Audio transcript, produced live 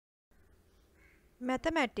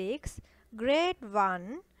Mathematics, Grade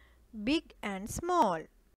 1, Big and Small.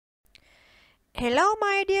 Hello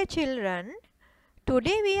my dear children.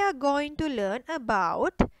 Today we are going to learn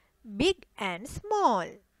about big and small.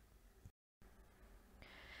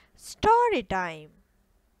 Story time.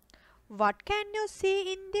 What can you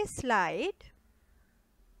see in this slide?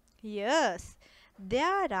 Yes,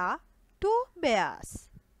 there are two bears.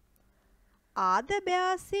 Are the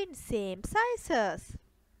bears in same sizes?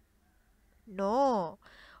 No,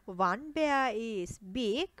 one bear is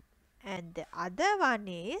big and the other one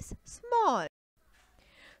is small.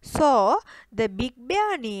 So, the big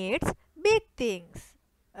bear needs big things.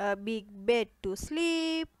 A big bed to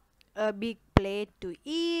sleep, a big plate to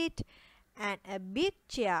eat, and a big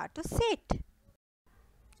chair to sit.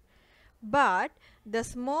 But the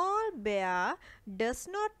small bear does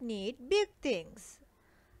not need big things.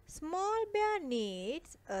 Small bear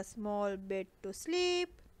needs a small bed to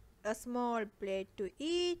sleep, a small plate to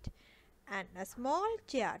eat, and a small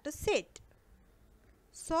chair to sit.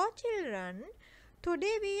 So children,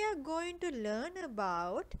 today we are going to learn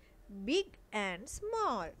about big and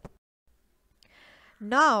small.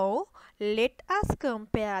 Now let us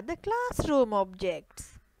compare the classroom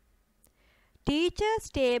objects.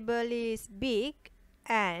 Teacher's table is big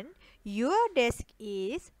and your desk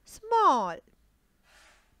is small.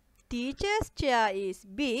 Teacher's chair is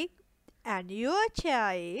big and your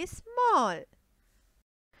chair is small.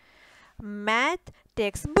 Math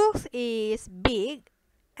textbooks is big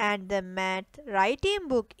and the math writing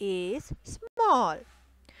book is small.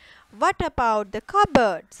 What about the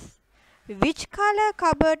cupboards? Which color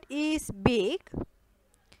cupboard is big?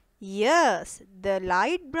 Yes, the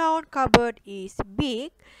light brown cupboard is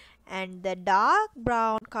big and the dark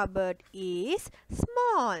brown cupboard is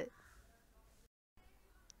small.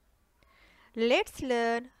 Let's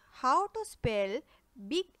learn how to spell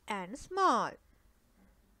big and small.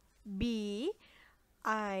 B-I-G,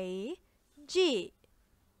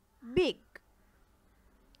 big.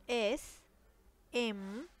 S-M-A-L-L,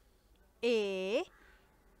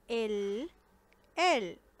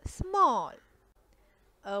 small.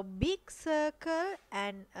 A big circle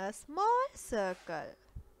and a small circle.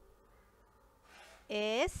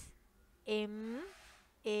 S-M-A-L-L,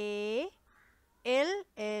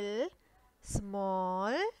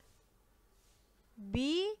 small.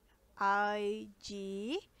 B-I-G,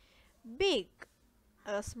 big.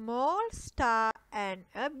 A small star and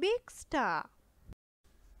a big star.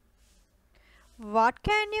 What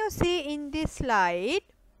can you see in this slide?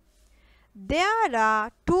 There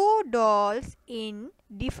are two dolls in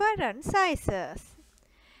different sizes.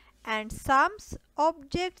 And some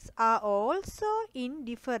objects are also in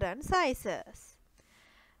different sizes.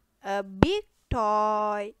 A big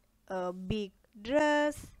toy, a big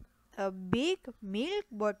dress, a big milk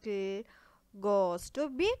bottle goes to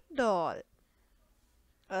big doll.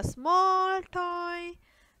 A small toy,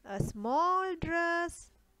 a small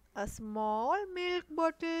dress, a small milk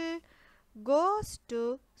bottle goes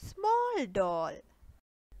to small doll.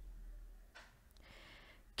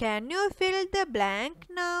 Can you fill the blank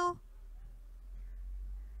now?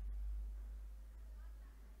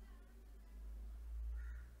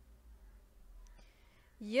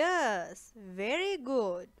 Yes, very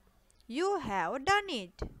good. You have done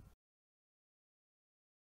it.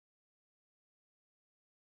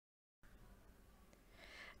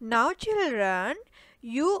 Now children,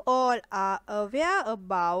 you all are aware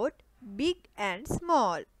about big and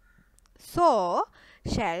small. So,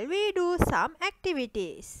 shall we do some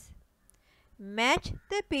activities? Match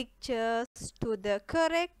the pictures to the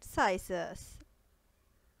correct sizes.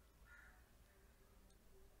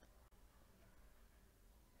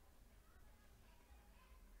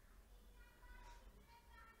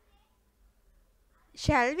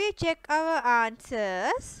 Shall we check our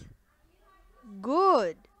answers?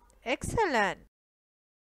 Good. Excellent.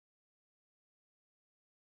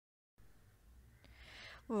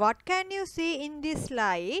 What can you see in this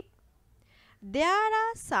slide? There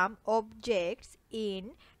are some objects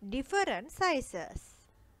in different sizes.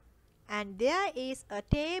 And there is a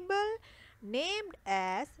table named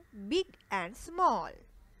as big and small.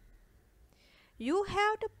 You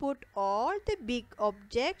have to put all the big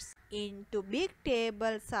objects into big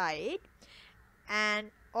table side and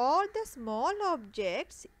all the small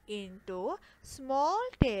objects into small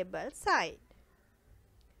table side.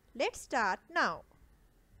 Let's start now.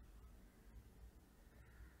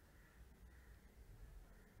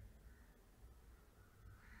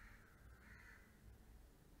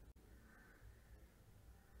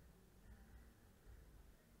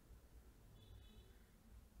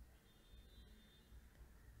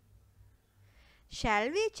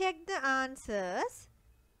 Shall we check the answers?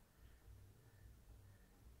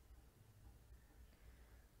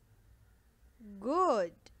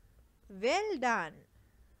 Good. Well done.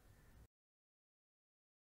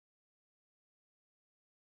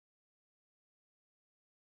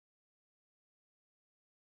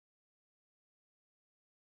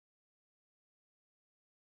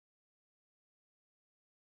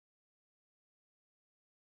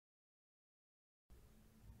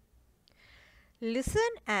 Listen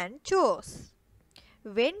and choose.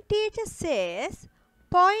 When teacher says,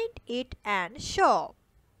 point it and show.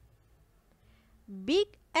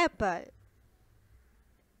 Big apple.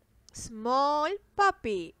 Small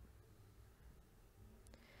puppy.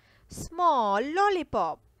 Small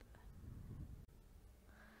lollipop.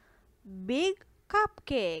 Big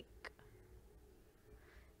cupcake.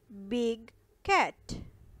 Big cat.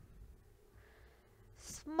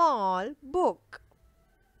 Small book.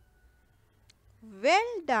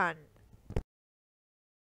 Well done.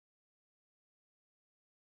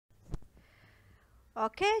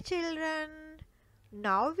 Okay, children.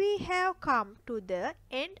 Now we have come to the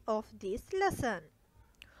end of this lesson.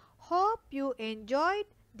 Hope you enjoyed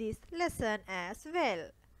this lesson as well.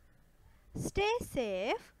 Stay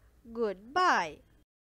safe. Goodbye.